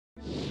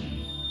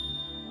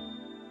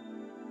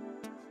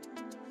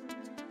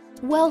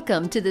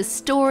Welcome to the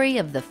story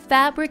of the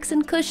fabrics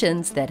and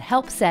cushions that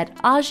help set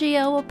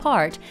AGIO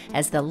apart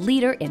as the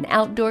leader in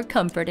outdoor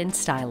comfort and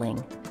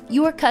styling.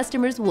 Your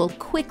customers will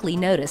quickly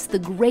notice the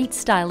great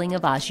styling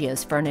of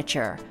AGIO's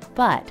furniture,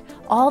 but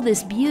all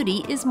this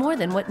beauty is more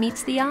than what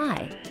meets the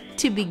eye.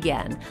 To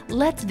begin,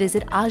 let's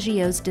visit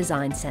AGIO's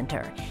Design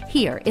Center.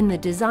 Here in the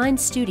Design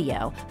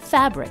Studio,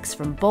 fabrics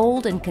from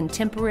bold and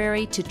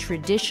contemporary to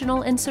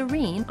traditional and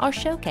serene are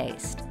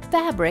showcased.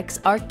 Fabrics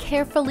are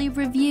carefully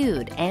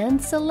reviewed and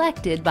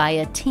selected by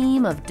a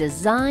team of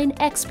design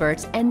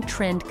experts and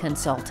trend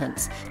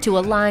consultants to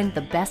align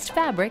the best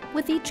fabric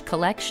with each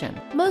collection.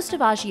 Most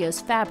of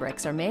AGIO's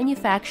fabrics are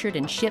manufactured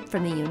and shipped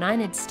from the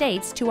United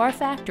States to our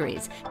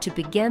factories to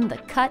begin the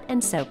cut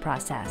and sew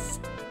process.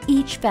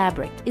 Each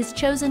fabric is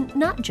chosen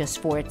not just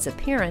for its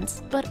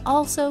appearance, but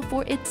also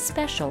for its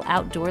special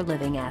outdoor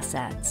living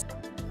assets.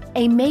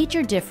 A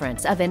major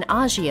difference of an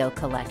AGIO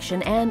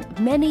collection and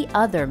many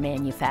other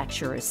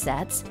manufacturers'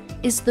 sets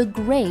is the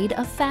grade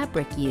of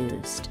fabric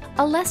used.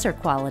 A lesser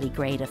quality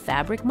grade of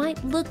fabric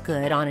might look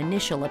good on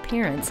initial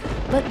appearance,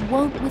 but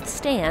won't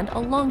withstand a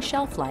long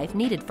shelf life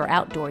needed for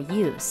outdoor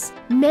use.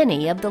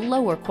 Many of the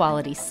lower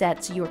quality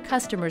sets your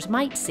customers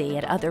might see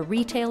at other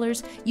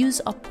retailers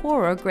use a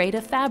poorer grade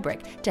of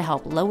fabric to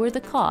help lower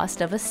the cost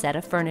of a set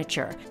of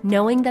furniture,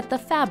 knowing that the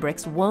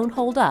fabrics won't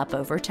hold up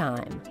over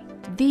time.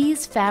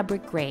 These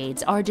fabric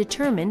grades are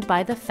determined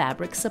by the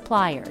fabric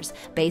suppliers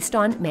based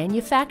on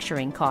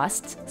manufacturing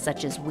costs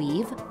such as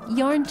weave,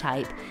 yarn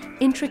type,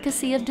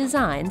 intricacy of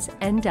designs,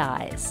 and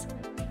dyes.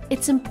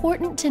 It's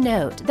important to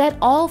note that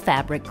all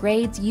fabric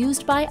grades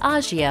used by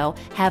AGIO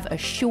have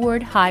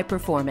assured high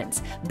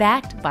performance,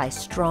 backed by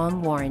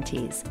strong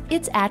warranties.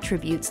 It's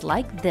attributes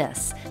like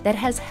this that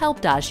has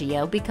helped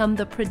AGIO become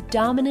the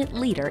predominant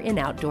leader in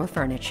outdoor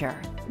furniture.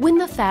 When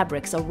the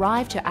fabrics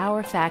arrive to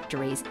our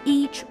factories,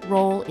 each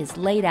roll is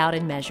laid out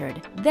and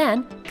measured,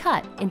 then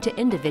cut into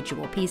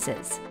individual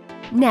pieces.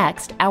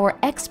 Next, our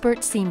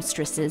expert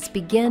seamstresses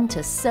begin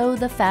to sew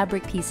the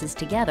fabric pieces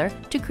together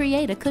to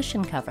create a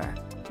cushion cover.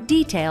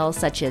 Details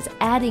such as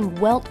adding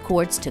welt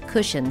cords to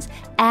cushions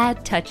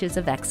add touches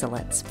of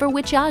excellence, for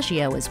which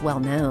AGIO is well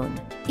known.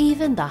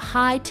 Even the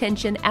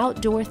high-tension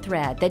outdoor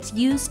thread that's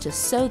used to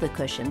sew the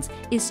cushions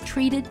is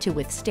treated to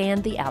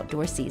withstand the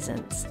outdoor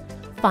seasons.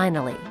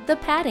 Finally, the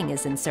padding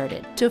is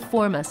inserted to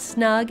form a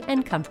snug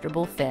and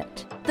comfortable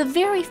fit. The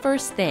very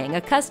first thing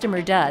a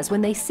customer does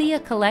when they see a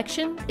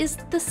collection is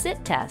the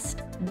sit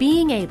test.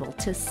 Being able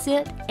to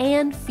sit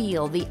and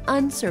feel the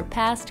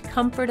unsurpassed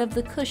comfort of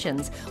the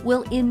cushions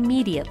will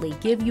immediately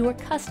give your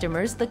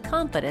customers the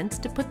confidence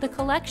to put the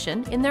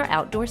collection in their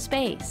outdoor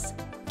space.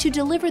 To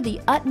deliver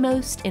the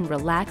utmost in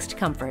relaxed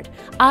comfort,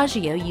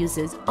 AGIO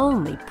uses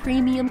only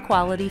premium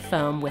quality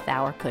foam with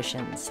our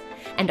cushions.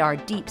 And our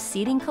deep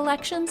seating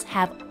collections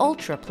have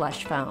ultra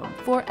plush foam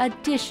for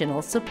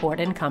additional support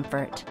and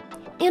comfort.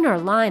 Inner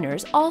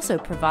liners also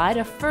provide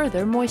a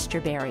further moisture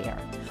barrier.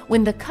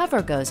 When the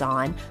cover goes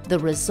on, the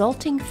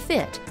resulting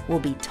fit will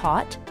be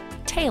taut,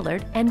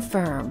 tailored, and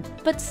firm,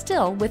 but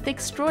still with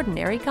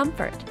extraordinary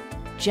comfort.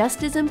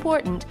 Just as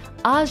important,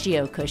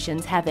 AGIO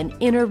cushions have an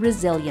inner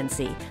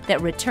resiliency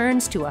that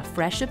returns to a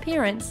fresh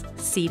appearance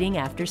seating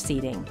after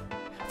seating.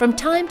 From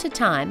time to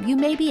time, you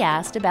may be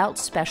asked about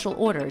special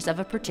orders of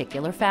a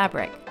particular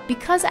fabric.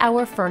 Because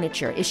our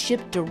furniture is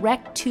shipped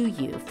direct to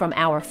you from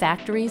our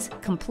factories,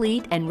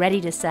 complete and ready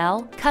to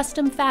sell,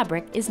 custom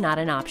fabric is not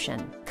an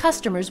option.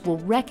 Customers will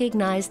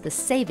recognize the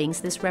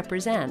savings this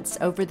represents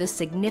over the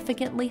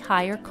significantly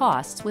higher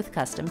costs with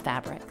custom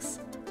fabrics.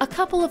 A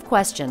couple of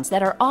questions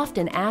that are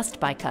often asked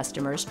by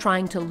customers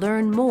trying to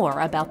learn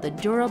more about the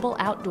durable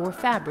outdoor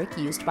fabric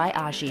used by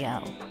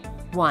AGIO.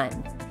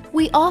 1.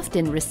 We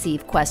often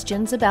receive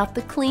questions about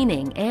the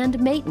cleaning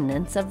and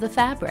maintenance of the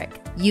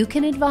fabric. You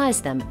can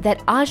advise them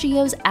that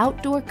AGIO's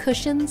outdoor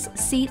cushions,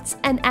 seats,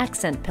 and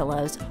accent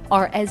pillows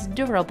are as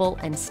durable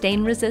and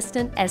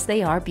stain-resistant as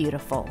they are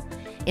beautiful.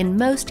 In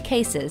most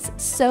cases,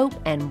 soap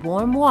and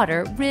warm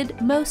water rid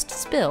most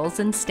spills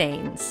and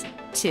stains.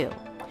 2.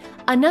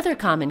 Another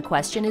common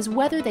question is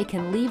whether they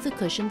can leave the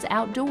cushions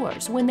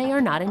outdoors when they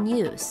are not in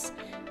use.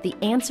 The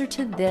answer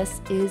to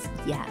this is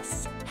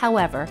yes.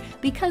 However,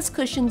 because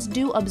cushions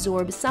do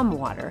absorb some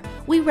water,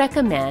 we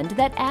recommend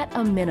that at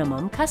a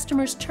minimum,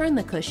 customers turn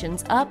the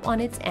cushions up on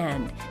its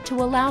end to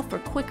allow for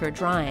quicker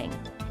drying.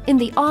 In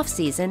the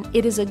off-season,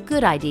 it is a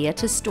good idea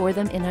to store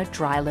them in a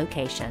dry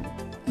location.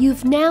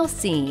 You've now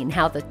seen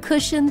how the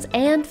cushions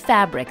and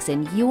fabrics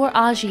in your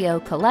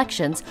AGIO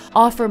collections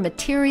offer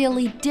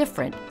materially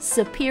different,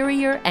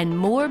 superior, and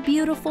more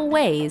beautiful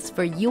ways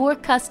for your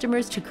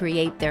customers to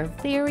create their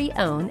very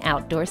own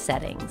outdoor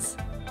settings.